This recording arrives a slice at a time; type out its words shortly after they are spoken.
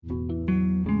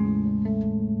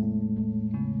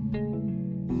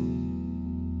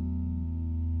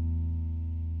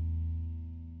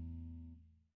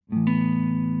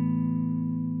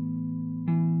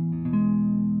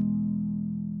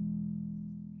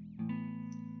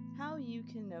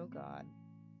you can know God?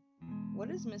 What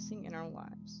is missing in our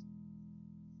lives?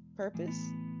 Purpose,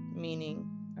 meaning,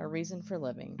 a reason for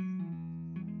living.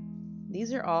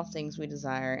 These are all things we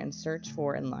desire and search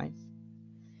for in life.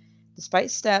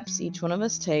 Despite steps each one of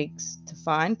us takes to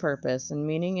find purpose and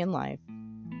meaning in life,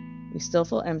 we still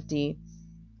feel empty,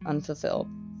 unfulfilled.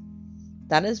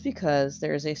 That is because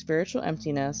there is a spiritual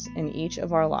emptiness in each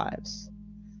of our lives.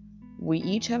 We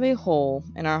each have a hole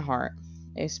in our heart,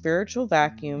 a spiritual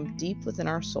vacuum deep within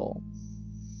our soul,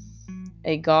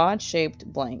 a God-shaped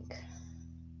blank.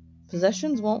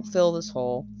 Possessions won't fill this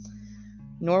hole,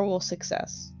 nor will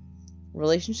success.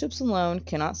 Relationships alone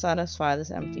cannot satisfy this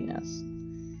emptiness.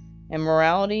 And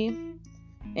morality,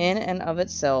 in and of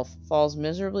itself, falls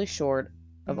miserably short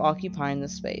of occupying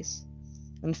this space.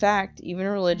 In fact, even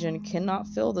religion cannot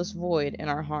fill this void in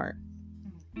our heart.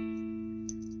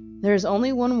 There is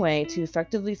only one way to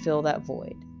effectively fill that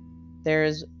void.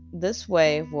 This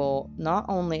way will not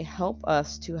only help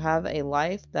us to have a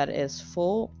life that is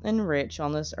full and rich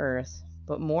on this earth,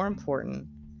 but more important,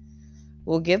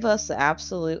 will give us the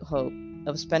absolute hope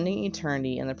of spending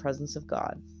eternity in the presence of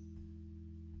God.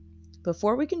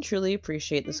 Before we can truly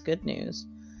appreciate this good news,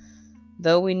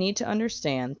 though, we need to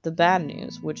understand the bad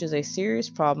news, which is a serious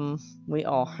problem we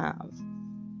all have.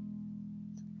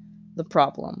 The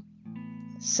problem: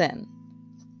 sin.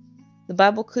 The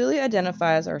Bible clearly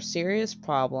identifies our serious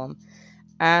problem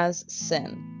as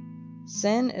sin.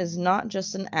 Sin is not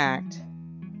just an act,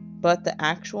 but the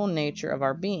actual nature of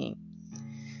our being.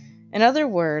 In other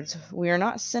words, we are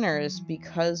not sinners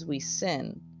because we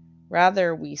sin.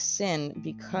 Rather, we sin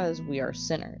because we are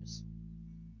sinners.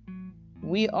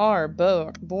 We are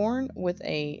born with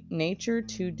a nature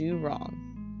to do wrong.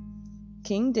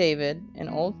 King David, an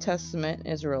Old Testament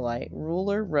Israelite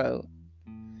ruler, wrote,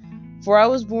 "For I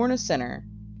was born a sinner,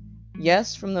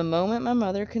 yes, from the moment my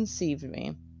mother conceived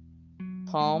me."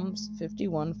 Psalms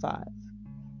 51:5.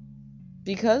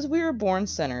 Because we are born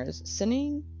sinners,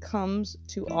 sinning comes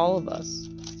to all of us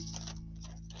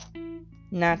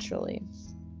naturally.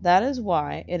 That is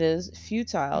why it is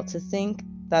futile to think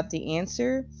that the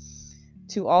answer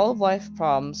to all of life's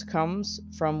problems comes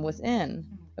from within.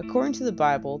 According to the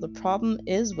Bible, the problem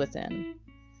is within.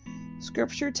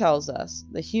 Scripture tells us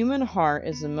the human heart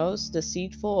is the most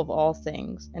deceitful of all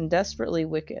things and desperately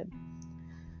wicked.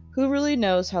 Who really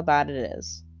knows how bad it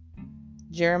is?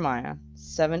 Jeremiah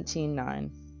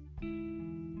 17:9.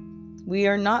 We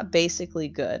are not basically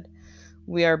good.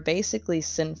 We are basically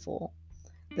sinful.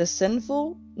 The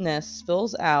sinfulness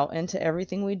spills out into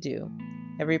everything we do.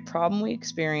 Every problem we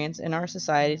experience in our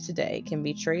society today can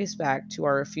be traced back to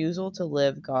our refusal to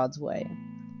live God's way.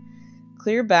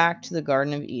 Clear back to the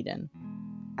Garden of Eden.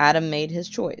 Adam made his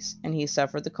choice, and he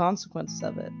suffered the consequences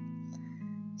of it,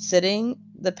 setting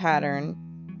the pattern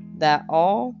that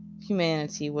all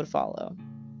humanity would follow.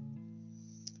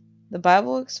 The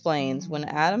Bible explains when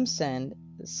Adam sinned,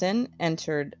 sin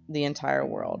entered the entire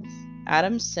world.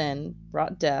 Adam's sin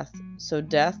brought death, so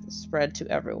death spread to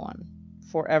everyone,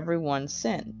 for everyone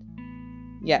sinned.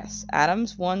 Yes,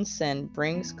 Adam's one sin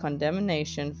brings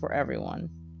condemnation for everyone.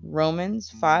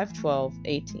 Romans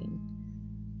 5:12-18.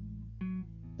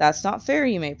 That's not fair,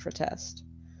 you may protest.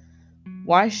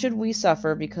 Why should we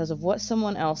suffer because of what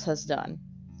someone else has done?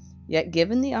 Yet,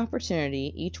 given the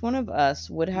opportunity, each one of us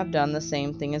would have done the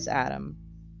same thing as Adam.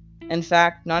 In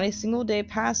fact, not a single day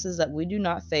passes that we do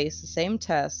not face the same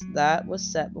test that was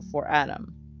set before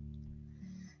Adam.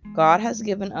 God has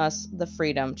given us the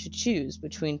freedom to choose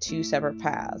between two separate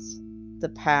paths: the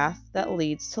path that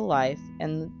leads to life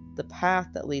and the path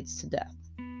that leads to death.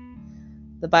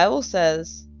 The Bible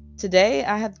says, "Today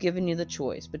I have given you the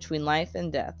choice between life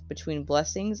and death, between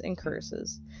blessings and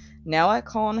curses. Now I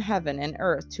call on heaven and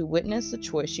earth to witness the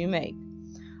choice you make.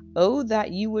 Oh,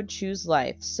 that you would choose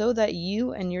life, so that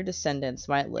you and your descendants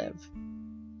might live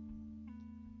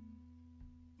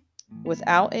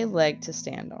without a leg to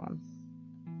stand on."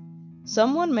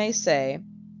 Someone may say,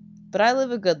 "But I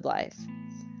live a good life.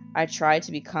 I try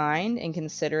to be kind and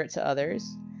considerate to others.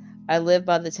 I live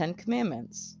by the 10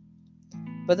 Commandments."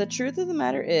 But the truth of the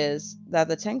matter is that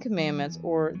the 10 Commandments,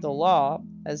 or the law,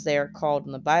 as they are called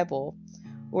in the Bible,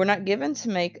 were not given to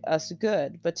make us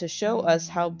good, but to show us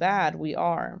how bad we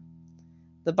are.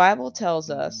 The Bible tells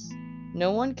us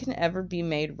no one can ever be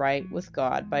made right with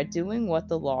God by doing what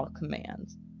the law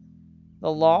commands.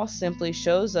 The law simply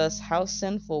shows us how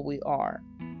sinful we are.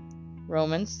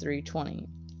 Romans 3:20.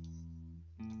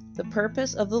 The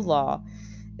purpose of the law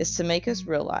is to make us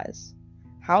realize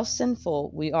how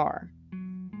sinful we are.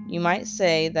 You might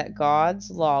say that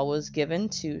God's law was given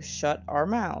to shut our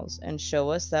mouths and show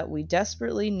us that we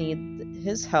desperately need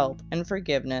His help and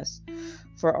forgiveness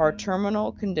for our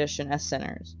terminal condition as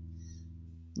sinners.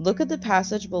 Look at the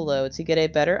passage below to get a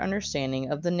better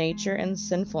understanding of the nature and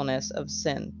sinfulness of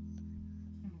sin.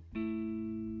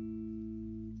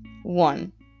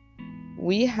 1.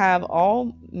 We have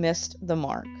all missed the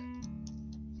mark.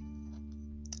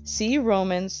 See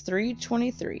Romans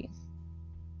 3:23.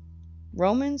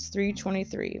 Romans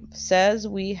 3:23 says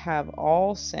we have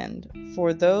all sinned.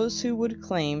 For those who would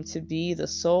claim to be the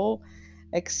sole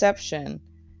exception,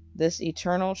 this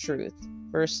eternal truth.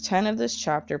 Verse 10 of this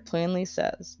chapter plainly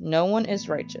says, no one is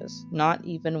righteous, not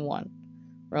even one.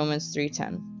 Romans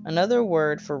 3:10. Another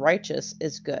word for righteous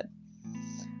is good.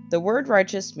 The word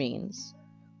righteous means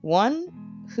one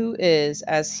who is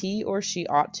as he or she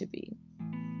ought to be.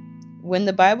 When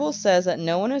the Bible says that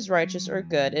no one is righteous or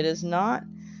good, it is not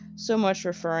so much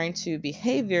referring to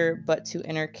behavior, but to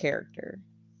inner character.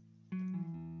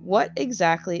 What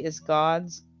exactly is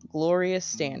God's glorious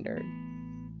standard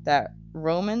that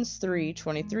Romans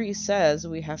 3:23 says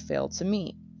we have failed to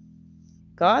meet?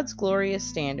 God's glorious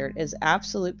standard is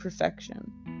absolute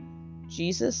perfection.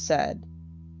 Jesus said,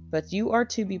 "But you are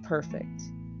to be perfect,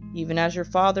 even as your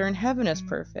Father in heaven is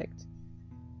perfect."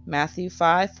 Matthew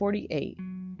 5:48.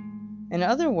 In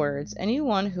other words,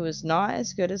 anyone who is not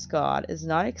as good as God is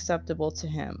not acceptable to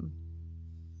him.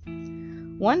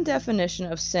 One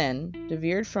definition of sin,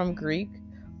 derived from Greek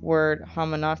word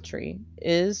homonotry,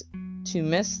 is to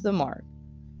miss the mark.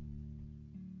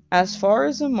 As far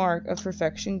as the mark of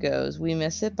perfection goes, we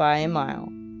miss it by a mile.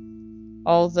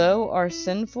 Although our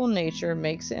sinful nature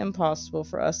makes it impossible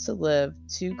for us to live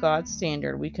to God's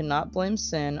standard, we cannot blame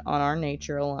sin on our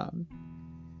nature alone.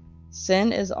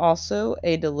 Sin is also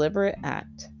a deliberate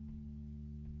act.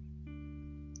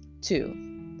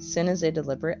 2. Sin is a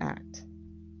deliberate act.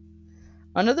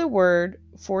 Another word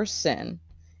for sin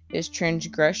is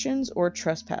transgressions or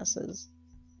trespasses.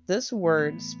 This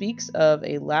word speaks of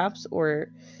a lapse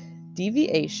or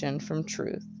deviation from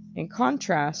truth, in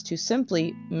contrast to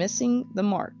simply missing the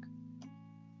mark.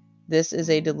 This is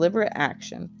a deliberate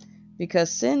action.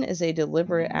 Because sin is a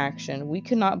deliberate action, we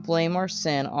cannot blame our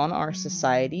sin on our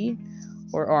society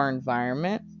or our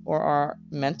environment or our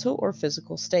mental or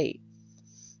physical state.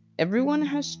 Everyone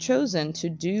has chosen to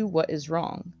do what is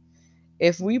wrong.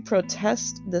 If we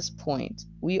protest this point,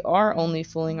 we are only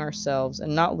fooling ourselves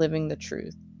and not living the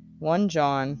truth. 1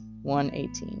 John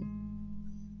 1:18.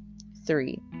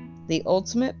 3. The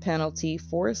ultimate penalty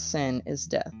for sin is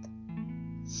death.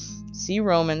 See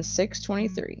Romans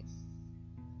 6:23.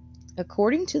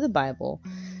 According to the Bible,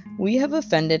 we have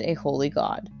offended a holy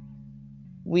God.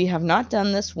 We have not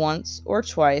done this once or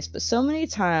twice, but so many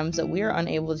times that we are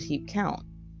unable to keep count.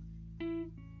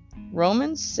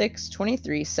 Romans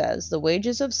 6:23 says, the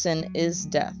wages of sin is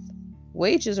death.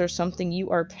 Wages are something you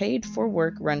are paid for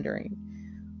work rendering.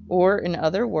 Or, in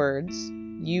other words,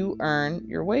 you earn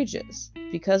your wages.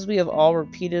 Because we have all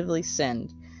repeatedly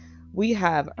sinned, we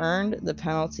have earned the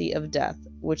penalty of death,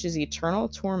 which is eternal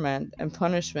torment and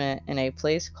punishment in a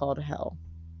place called hell.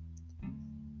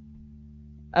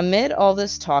 Amid all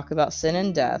this talk about sin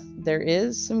and death, there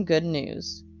is some good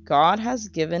news. God has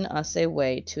given us a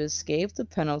way to escape the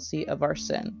penalty of our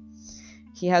sin.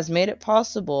 He has made it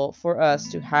possible for us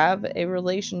to have a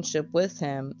relationship with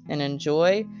Him and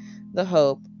enjoy the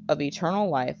hope of eternal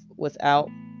life without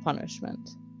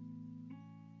punishment.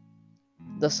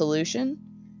 The solution?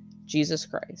 Jesus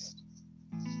Christ.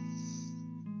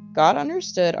 God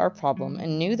understood our problem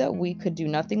and knew that we could do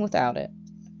nothing without it.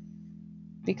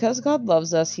 Because God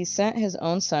loves us, He sent His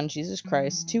own Son, Jesus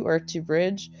Christ, to earth to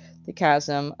bridge the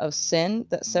chasm of sin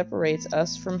that separates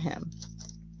us from Him.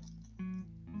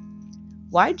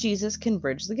 Why Jesus can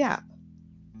bridge the gap?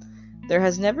 There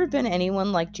has never been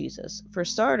anyone like Jesus. For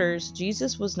starters,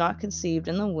 Jesus was not conceived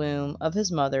in the womb of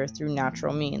His mother through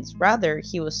natural means. Rather,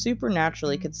 He was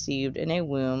supernaturally conceived in a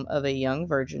womb of a young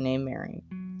virgin named Mary.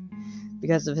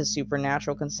 Because of His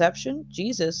supernatural conception,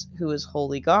 Jesus, who is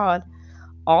wholly God,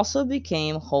 also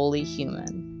became wholly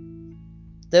human.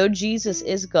 Though Jesus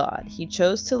is God, He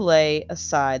chose to lay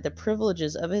aside the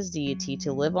privileges of His deity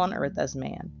to live on earth as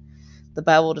man. The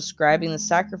Bible describing the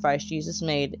sacrifice Jesus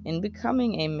made in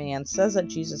becoming a man says that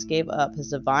Jesus gave up His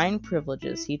divine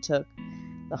privileges. He took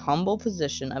the humble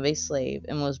position of a slave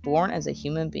and was born as a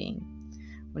human being.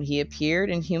 When He appeared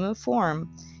in human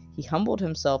form, He humbled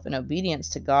Himself in obedience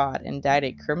to God and died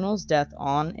a criminal's death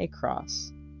on a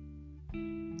cross.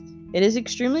 It is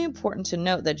extremely important to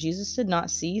note that Jesus did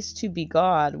not cease to be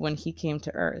God when He came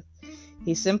to earth.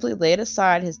 He simply laid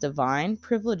aside His divine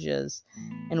privileges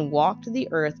and walked the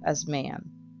earth as man.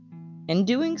 In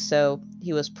doing so,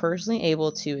 He was personally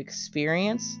able to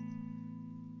experience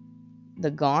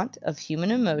the gaunt of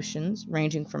human emotions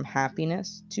ranging from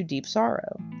happiness to deep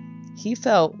sorrow. He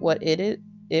felt what it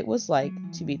was like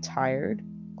to be tired,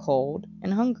 cold,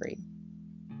 and hungry.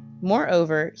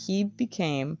 Moreover, he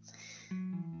became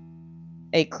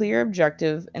a clear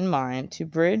objective in mind to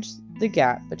bridge the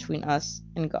gap between us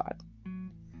and God.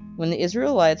 When the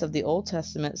Israelites of the Old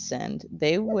Testament sinned,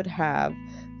 they would have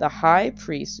the high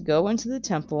priest go into the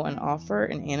temple and offer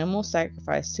an animal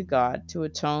sacrifice to God to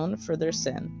atone for their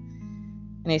sin.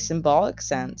 In a symbolic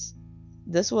sense,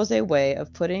 this was a way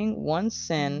of putting one's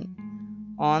sin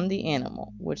on the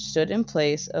animal, which stood in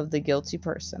place of the guilty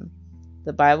person.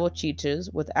 The Bible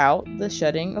teaches, without the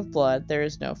shedding of blood there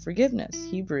is no forgiveness.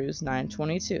 Hebrews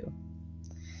 9:22.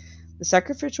 The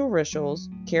sacrificial rituals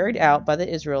carried out by the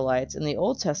Israelites in the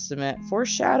Old Testament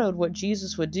foreshadowed what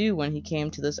Jesus would do when he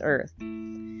came to this earth.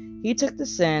 He took the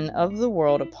sin of the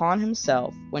world upon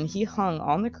himself when he hung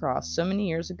on the cross so many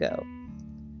years ago.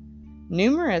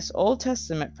 Numerous Old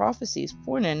Testament prophecies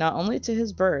pointed not only to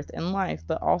his birth and life,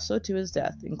 but also to his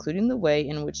death, including the way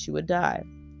in which he would die.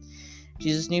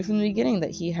 Jesus knew from the beginning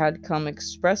that he had come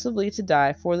expressly to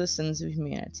die for the sins of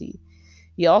humanity.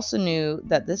 He also knew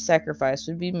that this sacrifice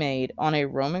would be made on a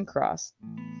Roman cross.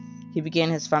 He began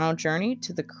his final journey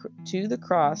to the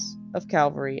cross of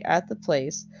Calvary at the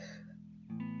place,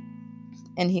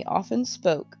 and he often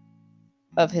spoke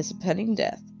of his impending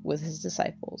death with his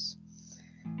disciples.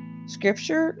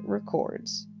 Scripture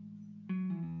records,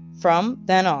 from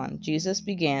then on, Jesus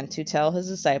began to tell his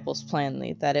disciples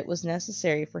plainly that it was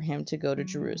necessary for him to go to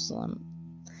Jerusalem,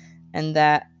 and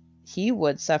that he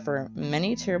would suffer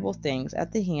many terrible things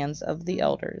at the hands of the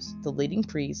elders, the leading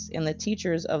priests, and the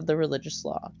teachers of the religious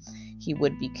law. He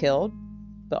would be killed,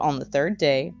 but on the third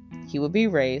day he would be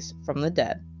raised from the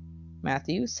dead.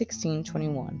 Matthew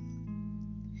 16:21.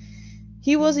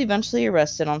 He was eventually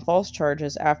arrested on false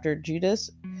charges after Judas,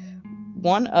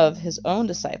 one of his own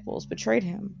disciples, betrayed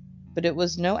him. But it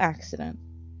was no accident.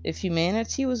 If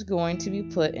humanity was going to be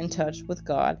put in touch with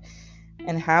God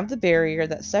and have the barrier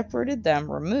that separated them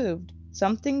removed,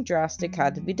 something drastic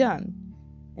had to be done.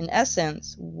 In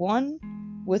essence,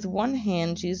 with one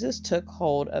hand, Jesus took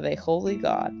hold of a holy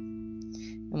God,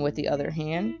 and with the other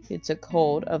hand, he took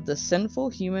hold of the sinful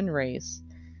human race.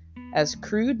 As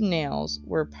crude nails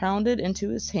were pounded into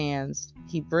his hands,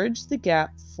 he bridged the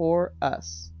gap for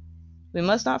us. We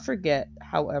must not forget,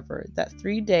 however, that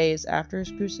 3 days after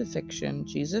his crucifixion,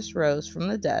 Jesus rose from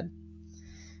the dead.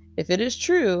 If it is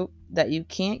true that you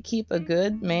can't keep a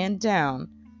good man down,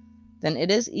 then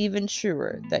it is even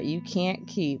truer that you can't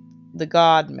keep the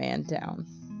God-man down.